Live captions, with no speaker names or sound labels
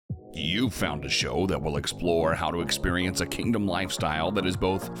You found a show that will explore how to experience a kingdom lifestyle that is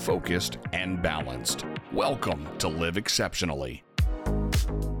both focused and balanced. Welcome to Live Exceptionally.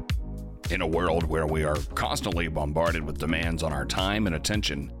 In a world where we are constantly bombarded with demands on our time and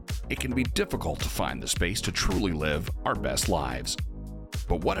attention, it can be difficult to find the space to truly live our best lives.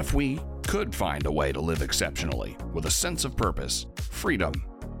 But what if we could find a way to live exceptionally with a sense of purpose, freedom,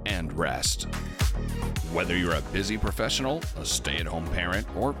 and rest? Whether you're a busy professional, a stay-at-home parent,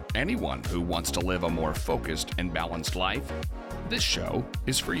 or anyone who wants to live a more focused and balanced life, this show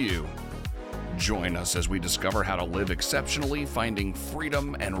is for you. Join us as we discover how to live exceptionally, finding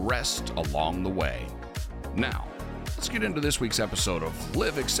freedom and rest along the way. Now, let's get into this week's episode of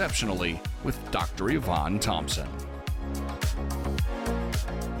Live Exceptionally with Dr. Yvonne Thompson.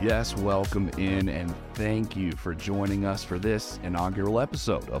 Yes, welcome in, and thank you for joining us for this inaugural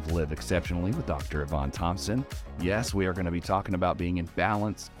episode of Live Exceptionally with Dr. Yvonne Thompson. Yes, we are going to be talking about being in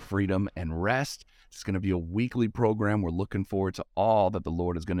balance, freedom, and rest. It's going to be a weekly program. We're looking forward to all that the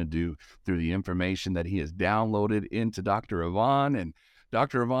Lord is going to do through the information that He has downloaded into Dr. Yvonne. And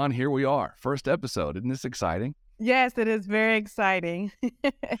Dr. Yvonne, here we are. First episode. Isn't this exciting? Yes, it is very exciting.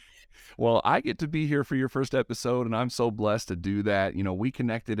 Well, I get to be here for your first episode, and I'm so blessed to do that. You know, we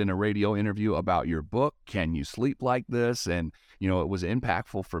connected in a radio interview about your book, Can You Sleep Like This? And, you know, it was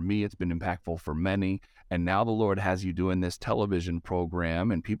impactful for me. It's been impactful for many. And now the Lord has you doing this television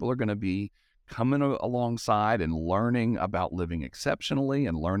program, and people are going to be coming alongside and learning about living exceptionally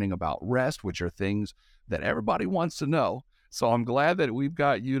and learning about rest, which are things that everybody wants to know. So I'm glad that we've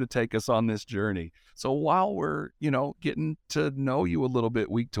got you to take us on this journey. So while we're, getting to know you a little bit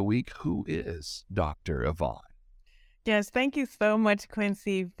week to week, who is Dr. Yvonne? Yes, thank you so much,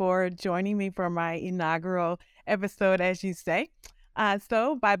 Quincy, for joining me for my inaugural episode, as you say.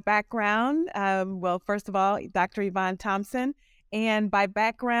 So by background, first of all, Dr. Yvonne Thompson. And by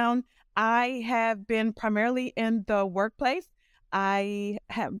background, I have been primarily in the workplace. I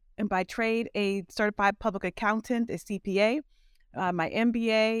am by trade a certified public accountant, a CPA, my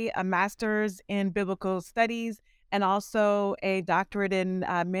MBA, a master's in biblical studies, and also a doctorate in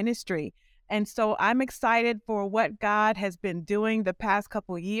ministry. And so I'm excited for what God has been doing the past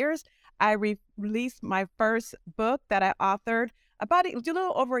couple of years. I released my first book that I authored about a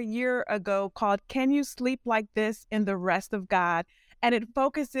little over a year ago called Can You Sleep Like This in the Rest of God? And it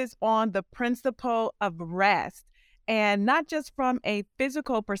focuses on the principle of rest. And not just from a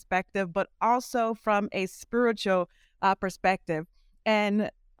physical perspective, but also from a spiritual perspective. And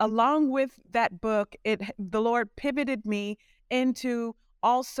along with that book, the Lord pivoted me into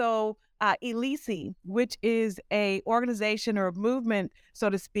also Elisi, which is a organization or a movement, so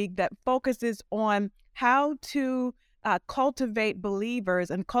to speak, that focuses on how to cultivate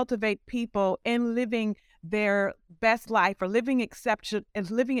believers and cultivate people in living their best life or living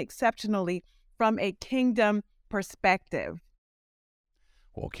exceptionally from a kingdom perspective.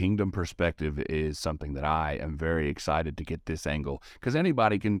 Well, kingdom perspective is something that I am very excited to get this angle, because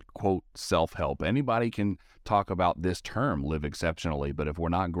anybody can quote self-help. Anybody can talk about this term, live exceptionally, but if we're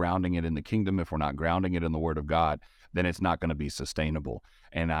not grounding it in the kingdom, if we're not grounding it in the Word of God, then it's not going to be sustainable.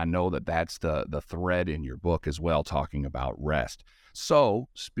 And I know that that's the thread in your book as well, talking about rest. So,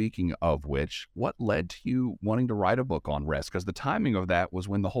 speaking of which, what led to you wanting to write a book on rest? Because the timing of that was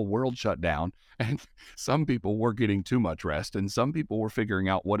when the whole world shut down, and some people were getting too much rest, and some people were figuring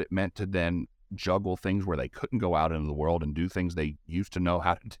out what it meant to then juggle things where they couldn't go out into the world and do things they used to know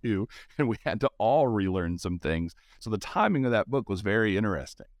how to do, and we had to all relearn some things. So the timing of that book was very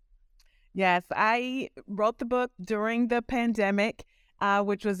interesting. Yes, I wrote the book during the pandemic,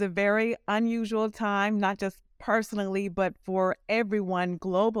 which was a very unusual time, not just personally, but for everyone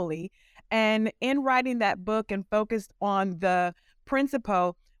globally. And in writing that book and focused on the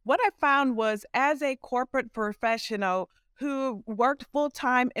principle, what I found was, as a corporate professional who worked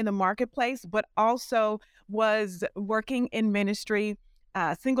full-time in the marketplace, but also was working in ministry,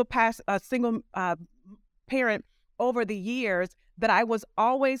 single parent over the years, that I was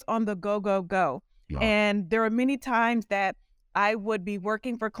always on the go, go, go. Yeah. And there are many times that I would be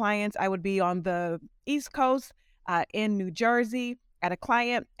working for clients. I would be on the East Coast in New Jersey at a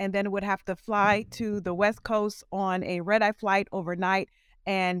client, and then would have to fly to the West Coast on a red-eye flight overnight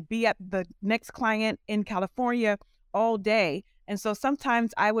and be at the next client in California all day. And so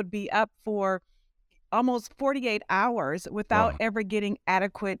sometimes I would be up for almost 48 hours without ever getting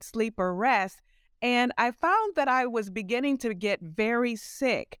adequate sleep or rest. And I found that I was beginning to get very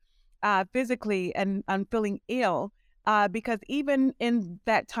sick physically, and I'm feeling ill because even in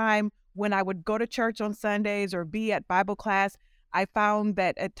that time when I would go to church on Sundays or be at Bible class, I found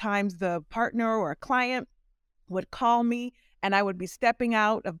that at times the partner or a client would call me and I would be stepping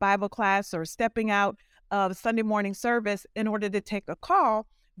out of Bible class or stepping out of Sunday morning service in order to take a call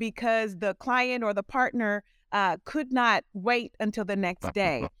because the client or the partner could not wait until the next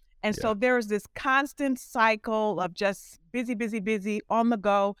day. And Yeah. so there's this constant cycle of just busy, busy, busy, on the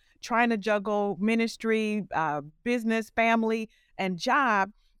go, trying to juggle ministry, business, family, and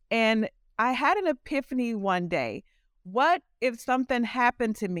job. And I had an epiphany one day. What if something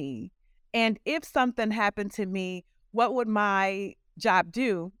happened to me? And if something happened to me, what would my job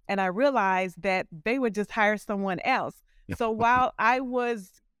do? And I realized that they would just hire someone else. So while I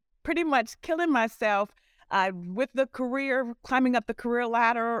was pretty much killing myself with the career, climbing up the career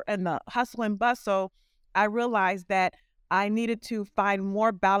ladder and the hustle and bustle, I realized that I needed to find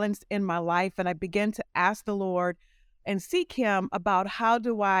more balance in my life. And I began to ask the Lord and seek Him about how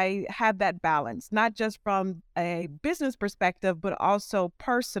do I have that balance, not just from a business perspective, but also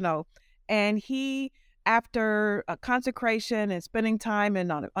personal. And He, after a consecration and spending time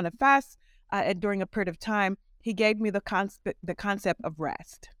and on a fast during a period of time, He gave me the concept of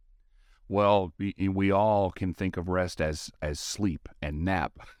rest. Well, we all can think of rest as sleep and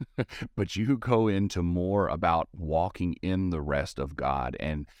nap, but you go into more about walking in the rest of God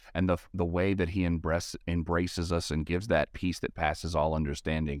and the way that He embraces us and gives that peace that passes all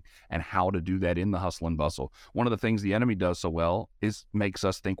understanding, and how to do that in the hustle and bustle. One of the things the enemy does so well is makes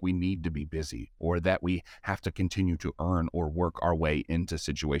us think we need to be busy, or that we have to continue to earn or work our way into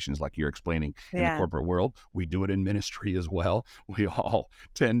situations like you're explaining in the corporate world. We do it in ministry as well. We all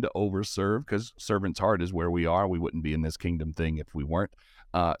tend to overserve, because servant's heart is where we are. We wouldn't be in this kingdom thing if we weren't.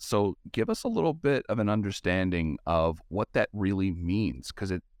 So give us a little bit of an understanding of what that really means,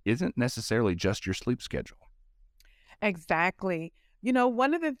 because it isn't necessarily just your sleep schedule. Exactly.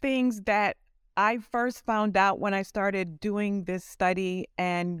 One of the things that I first found out when I started doing this study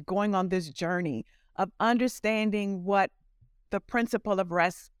and going on this journey of understanding what the principle of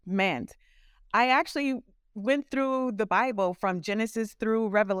rest meant, I actually went through the Bible from Genesis through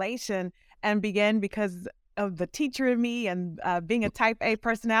Revelation and began, because of the teacher in me and being a type A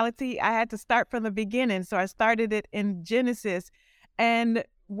personality, I had to start from the beginning. So I started it in Genesis. And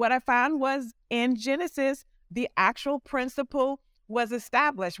what I found was in Genesis, the actual principle was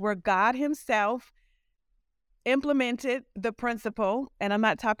established where God Himself implemented the principle. And I'm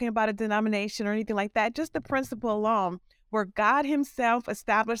not talking about a denomination or anything like that, just the principle alone, where God Himself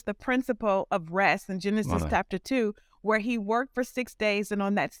established the principle of rest in Genesis chapter 2, where He worked for 6 days, and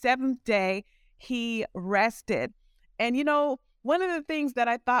on that seventh day, He rested. And one of the things that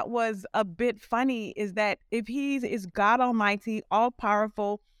I thought was a bit funny is that if He is God Almighty, all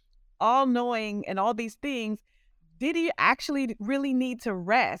powerful, all knowing, and all these things, did He actually really need to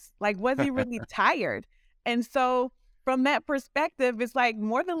rest? Like, was He really tired? And so from that perspective, it's like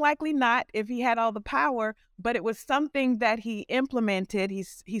more than likely not, if He had all the power, but it was something that He implemented.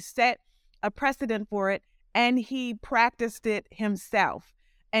 He set a precedent for it, and He practiced it Himself.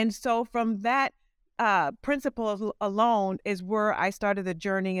 And so from that principle alone is where I started the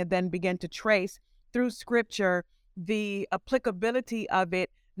journey, and then began to trace through Scripture the applicability of it,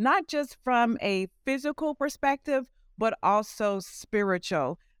 not just from a physical perspective, but also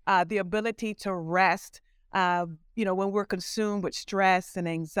spiritual, the ability to rest, when we're consumed with stress and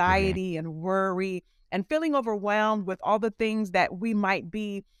anxiety and worry and feeling overwhelmed with all the things that we might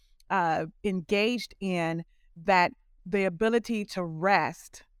be engaged in, that the ability to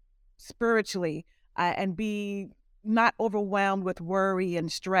rest spiritually and be not overwhelmed with worry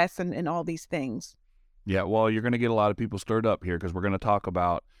and stress and all these things. Yeah, well, you're going to get a lot of people stirred up here, because we're going to talk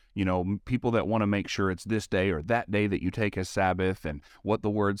about, people that want to make sure it's this day or that day that you take as Sabbath, and what the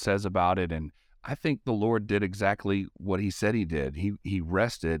Word says about it. And I think the Lord did exactly what He said He did. He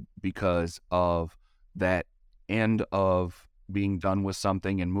rested because of that end of being done with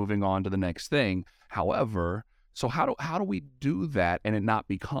something and moving on to the next thing. However, so how do we do that and it not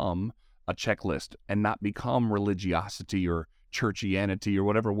become a checklist and not become religiosity or churchianity or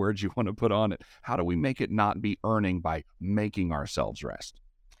whatever words you want to put on it? How do we make it not be earning by making ourselves rest?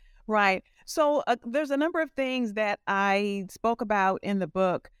 Right. So there's a number of things that I spoke about in the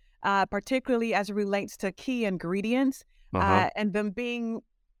book, particularly as it relates to key ingredients, and them being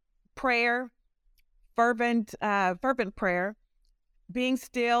prayer, fervent prayer, being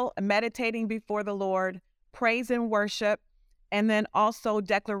still, meditating before the Lord, praise and worship, and then also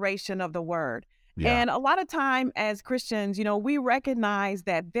declaration of the word. Yeah. And a lot of time as Christians, we recognize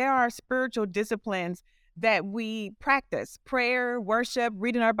that there are spiritual disciplines that we practice: prayer, worship,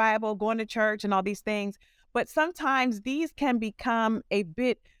 reading our Bible, going to church, and all these things. But sometimes these can become a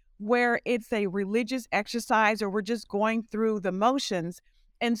bit where it's a religious exercise, or we're just going through the motions.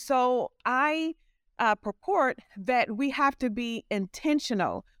 And so I purport that we have to be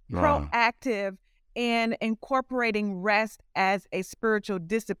intentional, Uh, proactive in incorporating rest as a spiritual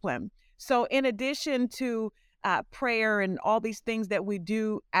discipline. So, in addition to prayer and all these things that we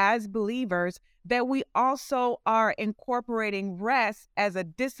do as believers, that we also are incorporating rest as a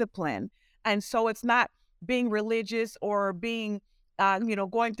discipline. And so it's not being religious or being,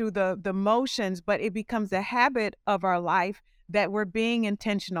 going through the motions, but it becomes a habit of our life that we're being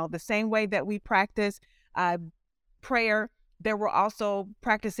intentional. The same way that we practice uh, prayer, that we're also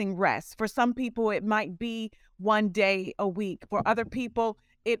practicing rest. For some people, it might be one day a week. For other people,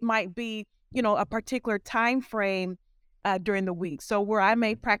 it might be, a particular time frame during the week. So where I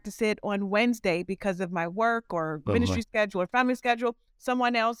may practice it on Wednesday because of my work or uh, ministry schedule or family schedule,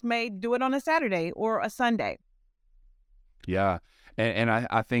 someone else may do it on a Saturday or a Sunday. yeah. And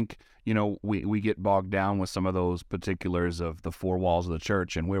I think, we get bogged down with some of those particulars of the four walls of the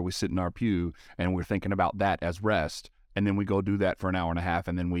church and where we sit in our pew, and we're thinking about that as rest. And then we go do that for an hour and a half,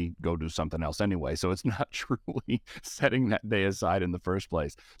 and then we go do something else anyway. So it's not truly setting that day aside in the first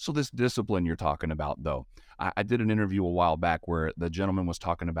place. So this discipline you're talking about, though, I did an interview a while back where the gentleman was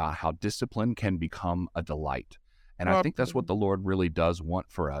talking about how discipline can become a delight. And I think that's what the Lord really does want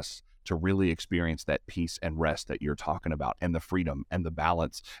for us, to really experience that peace and rest that you're talking about, and the freedom and the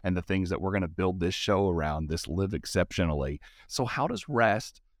balance and the things that we're going to build this show around, this Live Exceptionally. So how does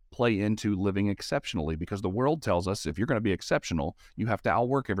rest play into living exceptionally? Because the world tells us if you're going to be exceptional, you have to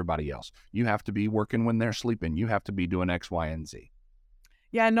outwork everybody else. You have to be working when they're sleeping. You have to be doing X, Y, and Z.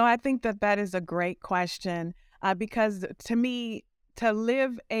 Yeah, no, I think that is a great question because to me, to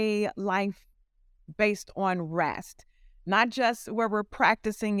live a life based on rest, not just where we're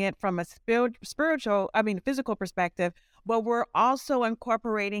practicing it from a physical perspective, but we're also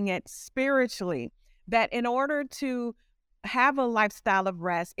incorporating it spiritually. That in order to have a lifestyle of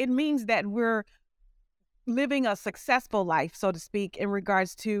rest, it means that we're living a successful life, so to speak, in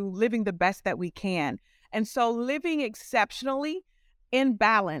regards to living the best that we can. And so living exceptionally in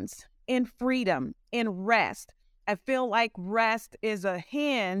balance, in freedom, in rest. I feel like rest is a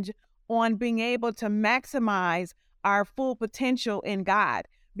hinge on being able to maximize our full potential in God.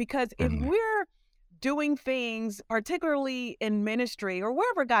 Because if Mhm. we're doing things, particularly in ministry or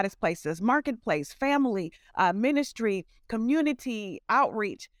wherever God has placed us, marketplace, family, ministry, community,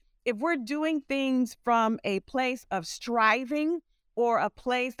 outreach, if we're doing things from a place of striving or a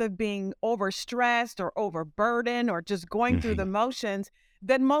place of being overstressed or overburdened or just going through the Mhm. motions,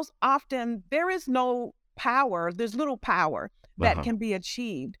 then most often there is no power, there's little power that Uh-huh. can be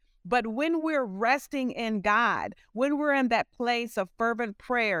achieved. But when we're resting in God, when we're in that place of fervent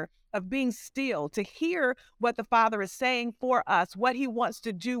prayer, of being still to hear what the Father is saying for us, what he wants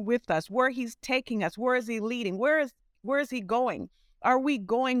to do with us, where he's taking us, where is he leading, where is he going? Are we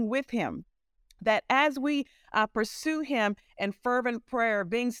going with him? That as we pursue him in fervent prayer,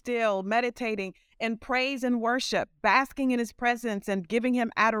 being still, meditating in praise and worship, basking in his presence and giving him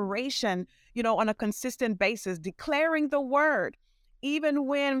adoration, on a consistent basis, declaring the word, even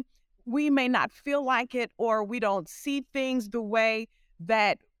when we may not feel like it or we don't see things the way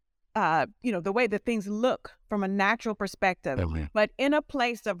that the way that things look from a natural perspective. Amen. But in a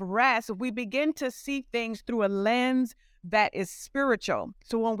place of rest, we begin to see things through a lens that is spiritual.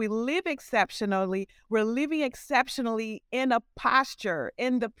 So when we live exceptionally, we're living exceptionally in a posture,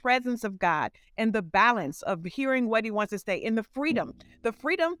 in the presence of God, in the balance of hearing what he wants to say, in the freedom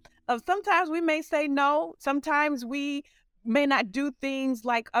of sometimes we may say no, sometimes we may not do things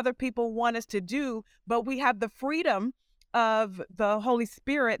like other people want us to do, but we have the freedom of the Holy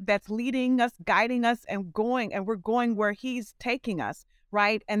Spirit that's leading us, guiding us, and we're going where he's taking us,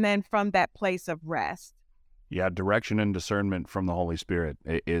 right? And then from that place of rest. Yeah, direction and discernment from the Holy Spirit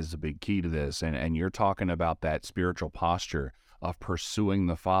is a big key to this. And you're talking about that spiritual posture of pursuing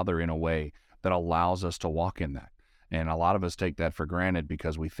the Father in a way that allows us to walk in that. And a lot of us take that for granted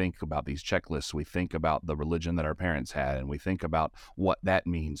because we think about these checklists. We think about the religion that our parents had, and we think about what that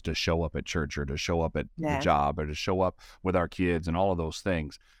means to show up at church or to show up at the Yes. job or to show up with our kids and all of those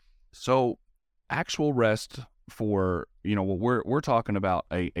things. So actual rest for, we're talking about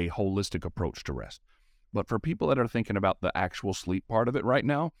a holistic approach to rest. But for people that are thinking about the actual sleep part of it right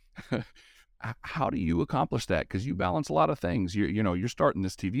now, how do you accomplish that? Because you balance a lot of things. You're starting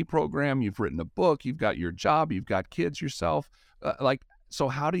this TV program, you've written a book, you've got your job, you've got kids yourself. So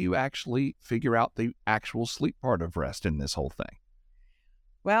how do you actually figure out the actual sleep part of rest in this whole thing?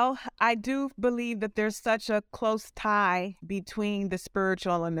 Well, I do believe that there's such a close tie between the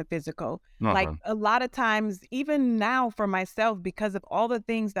spiritual and the physical. Like Uh-huh. a lot of times, even now for myself, because of all the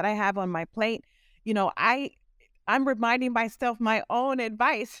things that I have on my plate, I I'm reminding myself my own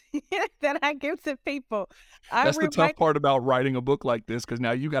advice that I give to people. I'm That's the tough remind part about writing a book like this, because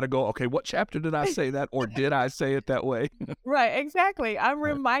now you got to go, okay, what chapter did I say that, or did I say it that way? Right, exactly. I'm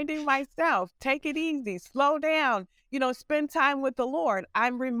Right. reminding myself, take it easy, slow down, spend time with the Lord.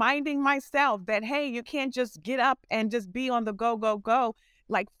 I'm reminding myself that, hey, you can't just get up and just be on the go, go, go.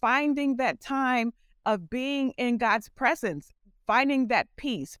 Like finding that time of being in God's presence, finding that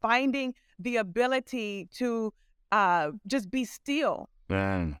peace, finding the ability to just be still.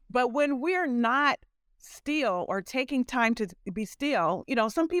 Man. But when we're not still or taking time to be still,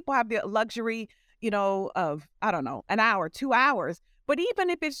 some people have the luxury, of, I don't know, an hour, 2 hours. But even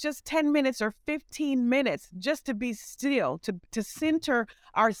if it's just 10 minutes or 15 minutes, just to be still, to center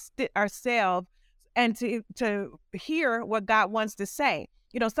ourselves and to hear what God wants to say.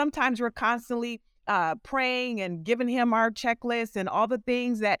 Sometimes we're constantly praying and giving him our checklist and all the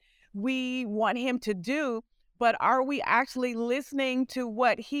things that we want him to do, but are we actually listening to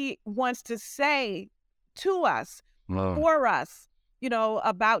what he wants to say to us, Oh, for us,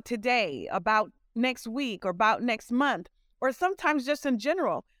 about today, about next week, or about next month, or sometimes just in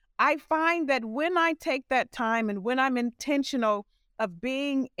general? I find that when I take that time and when I'm intentional of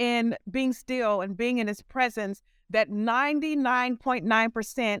being still and being in his presence, that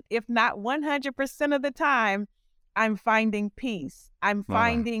 99.9%, if not 100% of the time, I'm finding peace. I'm my.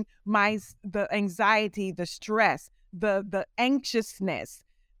 finding the anxiety, the stress, the anxiousness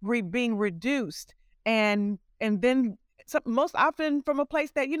being reduced, and then most often from a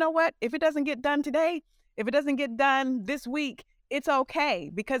place that, what, if it doesn't get done today, if it doesn't get done this week, it's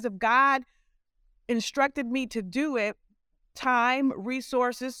okay, because if God instructed me to do it, time,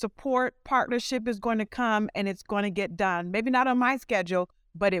 resources, support, partnership is going to come and it's going to get done. Maybe not on my schedule,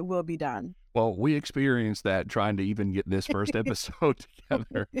 but it will be done. Well, we experienced that trying to even get this first episode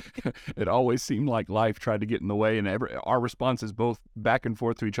together. It always seemed like life tried to get in the way, and our responses both back and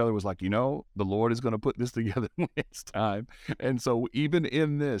forth to each other was like, the Lord is going to put this together when it's time. And so even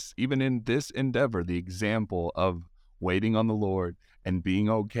in this endeavor, the example of waiting on the Lord and being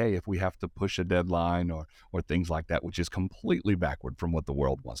okay if we have to push a deadline or things like that, which is completely backward from what the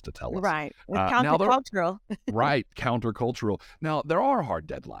world wants to tell us. Right. It's Now, countercultural. right, countercultural. Now, there are hard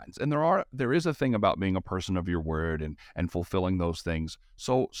deadlines, and there is a thing about being a person of your word and fulfilling those things.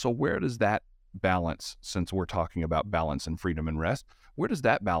 So where does that balance, since we're talking about balance and freedom and rest, where does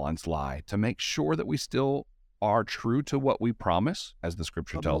that balance lie to make sure that we still are true to what we promise, as the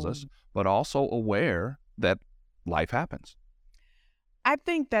scripture tells us, but also aware that life happens? I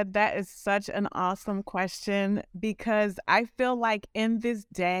think that is such an awesome question, because I feel like in this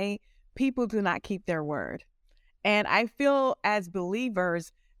day, people do not keep their word. And I feel as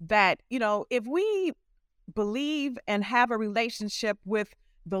believers that, if we believe and have a relationship with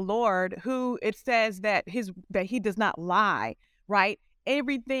the Lord, who it says that he does not lie, right?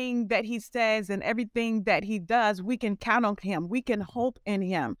 Everything that he says and everything that he does, we can count on him. We can hope in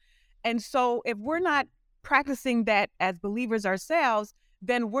him. And so if we're not practicing that as believers ourselves,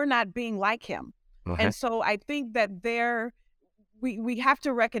 then we're not being like him. Okay. And so I think that we have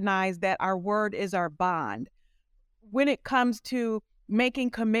to recognize that our word is our bond when it comes to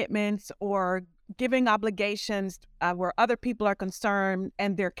making commitments or giving obligations where other people are concerned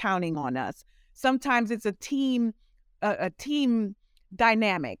and they're counting on us. Sometimes it's a team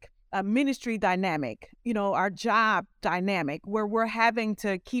dynamic, a ministry dynamic, our job dynamic, where we're having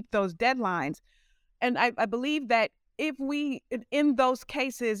to keep those deadlines. And I believe that if we, in those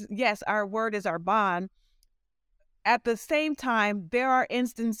cases, yes, our word is our bond. At the same time, there are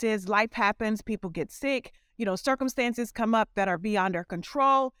instances, life happens, people get sick, circumstances come up that are beyond our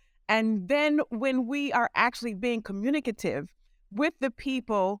control. And then when we are actually being communicative with the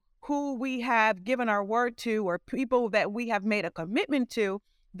people who we have given our word to, or people that we have made a commitment to,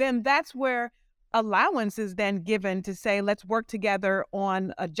 then that's where allowance is then given to say, let's work together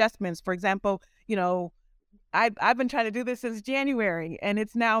on adjustments. For example, I've been trying to do this since January, and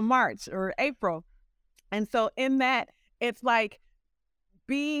it's now March or April. And so in that, it's like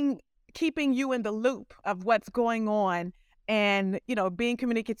keeping you in the loop of what's going on, and, being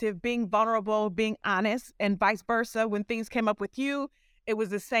communicative, being vulnerable, being honest, and vice versa. When things came up with you, it was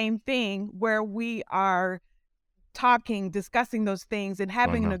the same thing, where we are talking, discussing those things, and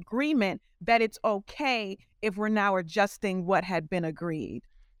having an agreement that it's okay if we're now adjusting what had been agreed.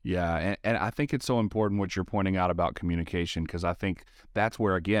 Yeah, and I think it's so important what you're pointing out about communication, because I think that's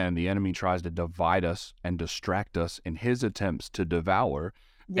where, again, the enemy tries to divide us and distract us in his attempts to devour,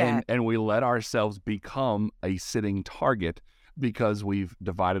 Yeah. and we let ourselves become a sitting target because we've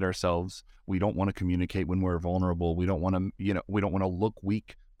divided ourselves. We don't want to communicate when we're vulnerable. We don't want to, we don't want to look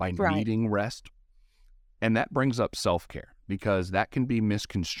weak by Right. needing rest. And that brings up self-care because that can be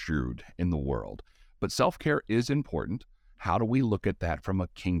misconstrued in the world. But self-care is important. How do we look at that from a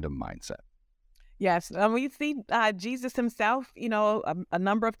kingdom mindset? Yes, we see Jesus himself, a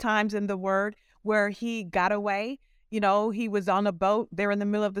number of times in the Word where he got away. He was on a boat there in the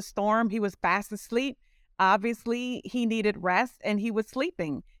middle of the storm. He was fast asleep. Obviously, he needed rest and he was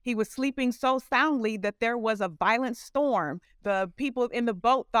sleeping. He was sleeping so soundly that there was a violent storm. The people in the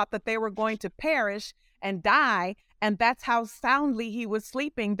boat thought that they were going to perish and die. And that's how soundly he was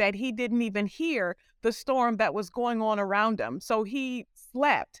sleeping that he didn't even hear the storm that was going on around him. So he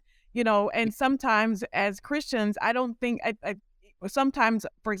slept. And sometimes as Christians, I don't think, sometimes,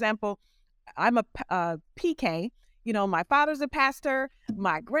 for example, I'm a PK, my father's a pastor,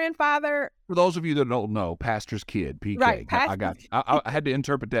 my grandfather. For those of you that don't know, pastor's kid, PK. Right, I had to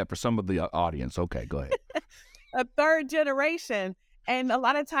interpret that for some of the audience. Okay, go ahead. A third generation. And a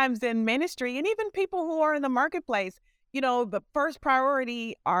lot of times in ministry and even people who are in the marketplace, the first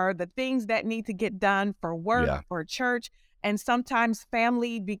priority are the things that need to get done for work, for church. And sometimes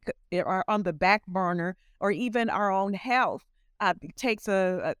family are on the back burner, or even our own health takes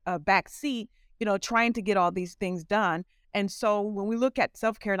a back seat, trying to get all these things done. And so when we look at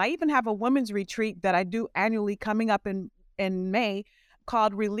self-care, and I even have a women's retreat that I do annually coming up in May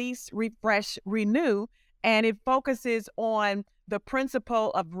called Release, Refresh, Renew. And it focuses on the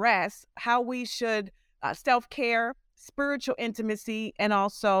principle of rest, how we should self-care, spiritual intimacy, and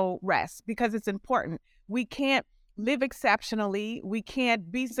also rest, because it's important. We can't live exceptionally. We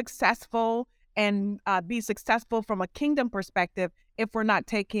can't be successful and be successful from a kingdom perspective if we're not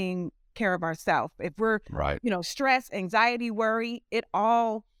taking care of ourselves. If we're, stress, anxiety, worry, it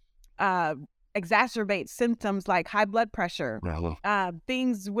all exacerbates symptoms like high blood pressure,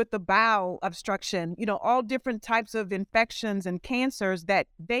 things with the bowel obstruction, all different types of infections and cancers that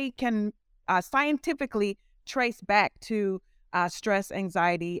they can scientifically trace back to stress,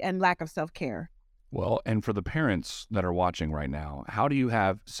 anxiety, and lack of self-care. Well, and for the parents that are watching right now, how do you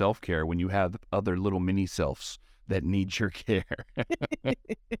have self-care when you have other little mini selves that need your care?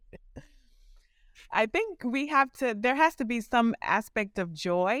 I think there has to be some aspect of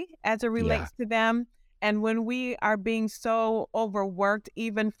joy as it relates to them. And when we are being so overworked,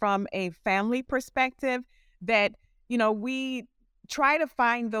 even from a family perspective, that, we try to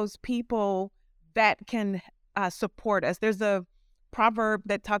find those people that can support us. There's a proverb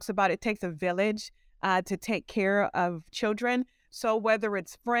that talks about it takes a village to take care of children. So whether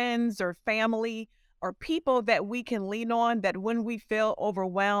it's friends or family or people that we can lean on, that when we feel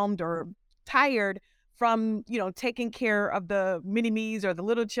overwhelmed or tired from, taking care of the mini-me's or the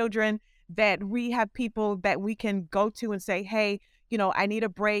little children, that we have people that we can go to and say, hey, I need a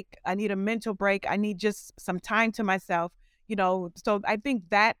break. I need a mental break. I need just some time to myself, so I think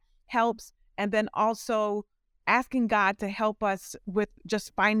that helps. And then also asking God to help us with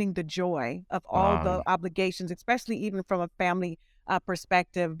just finding the joy of all the obligations, especially even from a family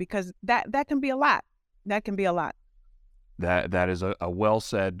perspective, because that can be a lot. That can be a lot. That is a well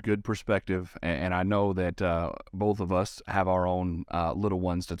said, good perspective, and I know that both of us have our own little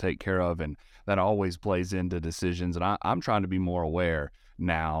ones to take care of, and that always plays into decisions. And I'm trying to be more aware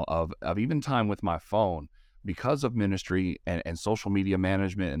now of even time with my phone because of ministry and social media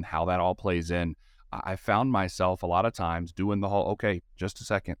management and how that all plays in. I found myself a lot of times doing the whole, okay, just a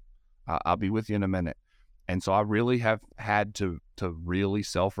second, I'll be with you in a minute. And so I really have had to really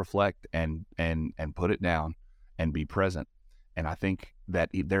self-reflect and put it down and be present. And I think that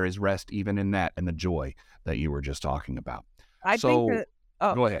there is rest even in that and the joy that you were just talking about. Go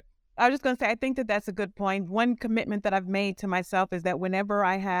ahead. I was just going to say, I think that that's a good point. One commitment that I've made to myself is that whenever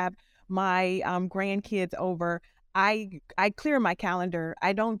I have my grandkids over, I clear my calendar.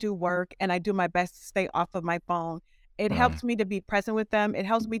 I don't do work, and I do my best to stay off of my phone. It helps me to be present with them. It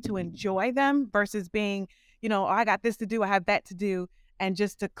helps me to enjoy them versus being, oh, I got this to do, I have that to do, and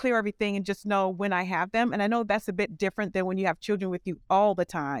just to clear everything and just know when I have them. And I know that's a bit different than when you have children with you all the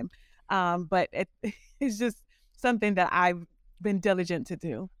time. But it's just something that I've been diligent to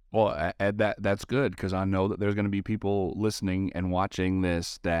do. Well, that's good, because I know that there's going to be people listening and watching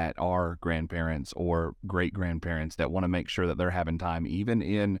this that are grandparents or great-grandparents that want to make sure that they're having time, even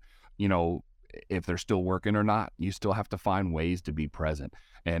in, if they're still working or not. You still have to find ways to be present.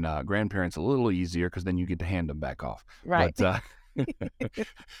 And grandparents a little easier because then you get to hand them back off. Right. But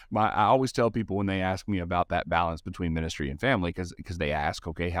I always tell people when they ask me about that balance between ministry and family, because they ask,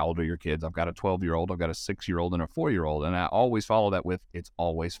 okay, how old are your kids? I've got a 12-year-old, I've got a 6-year-old, and a 4-year-old. And I always follow that with, it's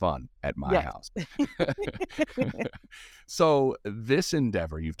always fun at my house. So this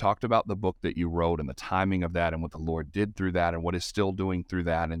endeavor, you've talked about the book that you wrote and the timing of that and what the Lord did through that and what is still doing through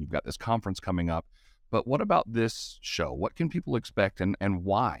that. And you've got this conference coming up. But what about this show? What can people expect, and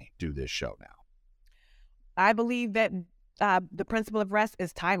why do this show now? I believe that the principle of rest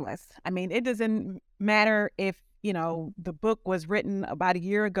is timeless. I mean, it doesn't matter if, the book was written about a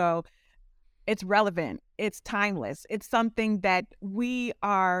year ago. It's relevant. It's timeless. It's something that we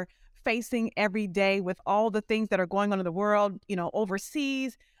are facing every day with all the things that are going on in the world,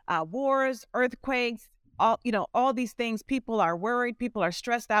 overseas, wars, earthquakes, all these things. People are worried. People are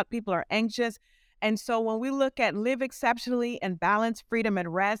stressed out. People are anxious. And so when we look at Live Exceptionally and Balance, Freedom,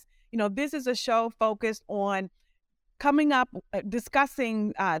 and Rest, this is a show focused on coming up,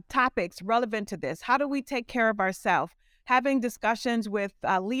 discussing topics relevant to this. How do we take care of ourselves? Having discussions with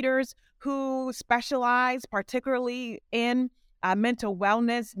leaders who specialize particularly in mental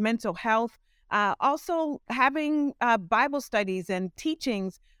wellness, mental health. Also having Bible studies and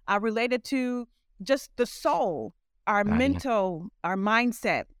teachings related to just the soul, our mental, our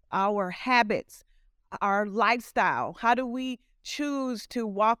mindset, our habits, our lifestyle. How do we choose to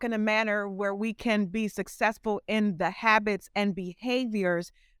walk in a manner where we can be successful in the habits and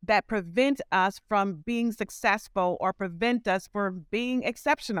behaviors that prevent us from being successful or prevent us from being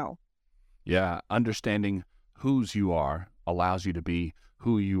exceptional? Yeah, understanding whose you are allows you to be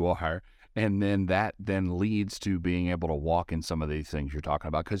who you are. And then that then leads to being able to walk in some of these things you're talking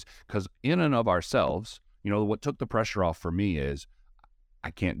about. Because in and of ourselves, what took the pressure off for me is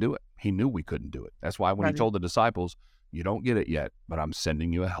I can't do it. He knew we couldn't do it. That's why when he told the disciples, you don't get it yet, but I'm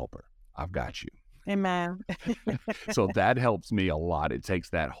sending you a helper. I've got you. Amen. So that helps me a lot. It takes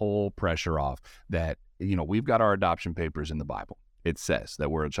that whole pressure off that, we've got our adoption papers in the Bible. It says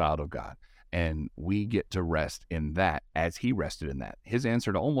that we're a child of God, and we get to rest in that as he rested in that. His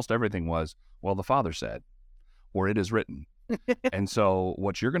answer to almost everything was, well, the Father said, or it is written. And so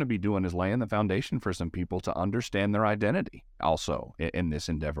what you're going to be doing is laying the foundation for some people to understand their identity also in this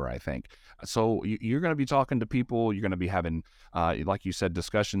endeavor, I think. So you're going to be talking to people. You're going to be having, like you said,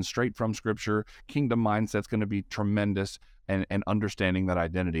 discussions straight from Scripture. Kingdom mindset's going to be tremendous. And understanding that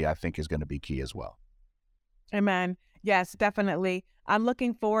identity, I think, is going to be key as well. Amen. Yes, definitely. I'm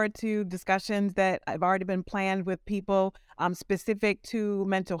looking forward to discussions that have already been planned with people specific to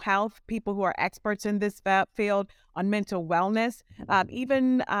mental health, people who are experts in this field on mental wellness,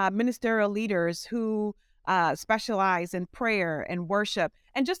 even ministerial leaders who specialize in prayer and worship,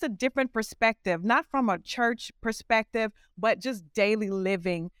 and just a different perspective, not from a church perspective, but just daily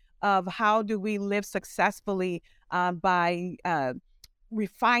living of how do we live successfully by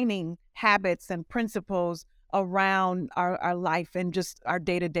refining habits and principles around our life and just our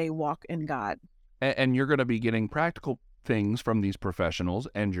day-to-day walk in God. And you're going to be getting practical things from these professionals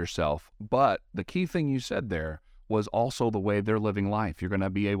and yourself. But the key thing you said there was also the way they're living life. You're going to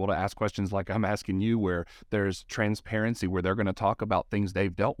be able to ask questions like I'm asking you, where there's transparency, where they're going to talk about things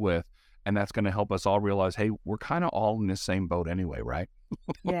they've dealt with. And that's going to help us all realize, hey, we're kind of all in this same boat anyway, right?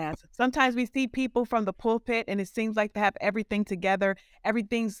 Yes. Sometimes we see people from the pulpit and it seems like they have everything together.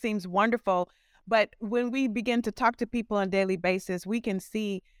 Everything seems wonderful. But when we begin to talk to people on a daily basis, we can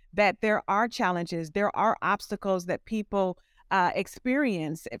see that there are challenges, there are obstacles that people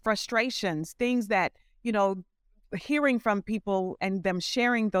experience, frustrations, things that, hearing from people and them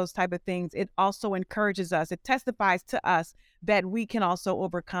sharing those type of things, it also encourages us. It testifies to us that we can also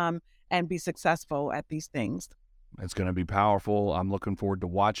overcome and be successful at these things. It's going to be powerful. I'm looking forward to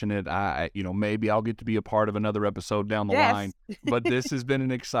watching it. Maybe I'll get to be a part of another episode down the line. But this has been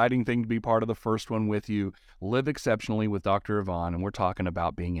an exciting thing to be part of the first one with you. Live Exceptionally with Dr. Yvonne, and we're talking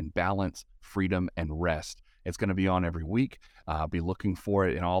about being in balance, freedom, and rest. It's going to be on every week. Be looking for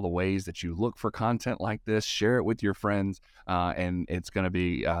it in all the ways that you look for content like this. Share it with your friends, and it's going to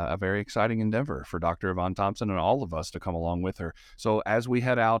be a very exciting endeavor for Dr. Yvonne Thompson and all of us to come along with her. So as we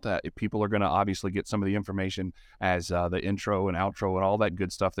head out, people are going to obviously get some of the information as the intro and outro and all that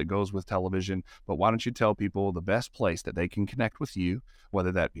good stuff that goes with television. But why don't you tell people the best place that they can connect with you,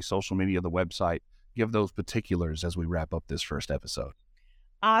 whether that be social media, the website? Give those particulars as we wrap up this first episode.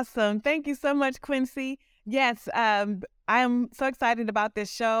 Awesome. Thank you so much, Quincy. Yes, I'm so excited about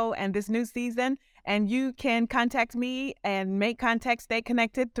this show and this new season. And you can contact me and make contact, stay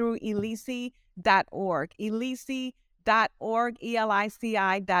connected through elici.org. Elici.org,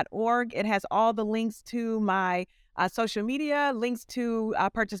 ELICI.org. It has all the links to my social media, links to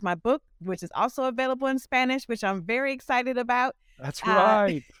purchase my book, which is also available in Spanish, which I'm very excited about. That's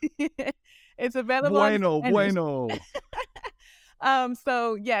right. It's available. Bueno.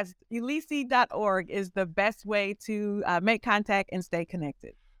 So yes, elici.org is the best way to make contact and stay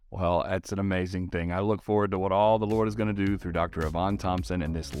connected. Well, that's an amazing thing. I look forward to what all the Lord is going to do through Dr. Yvonne Thompson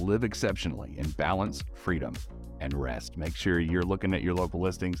and this Live Exceptionally in Balance, Freedom, and rest. Make sure you're looking at your local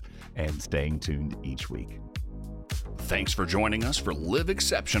listings and staying tuned each week. Thanks for joining us for Live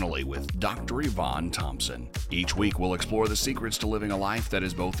Exceptionally with Dr. Yvonne Thompson. Each week we'll explore the secrets to living a life that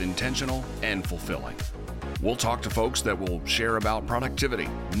is both intentional and fulfilling. We'll talk to folks that will share about productivity,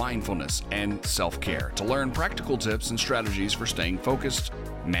 mindfulness, and self-care to learn practical tips and strategies for staying focused,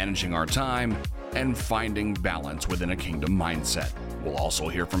 managing our time, and finding balance within a kingdom mindset. We'll also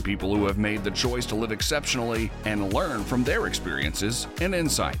hear from people who have made the choice to live exceptionally and learn from their experiences and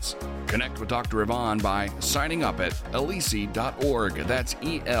insights. Connect with Dr. Yvonne by signing up at elici.org. That's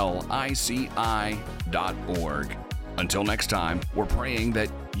ELICI.org. Until next time, we're praying that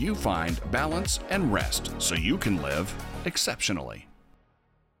you find balance and rest so you can live exceptionally.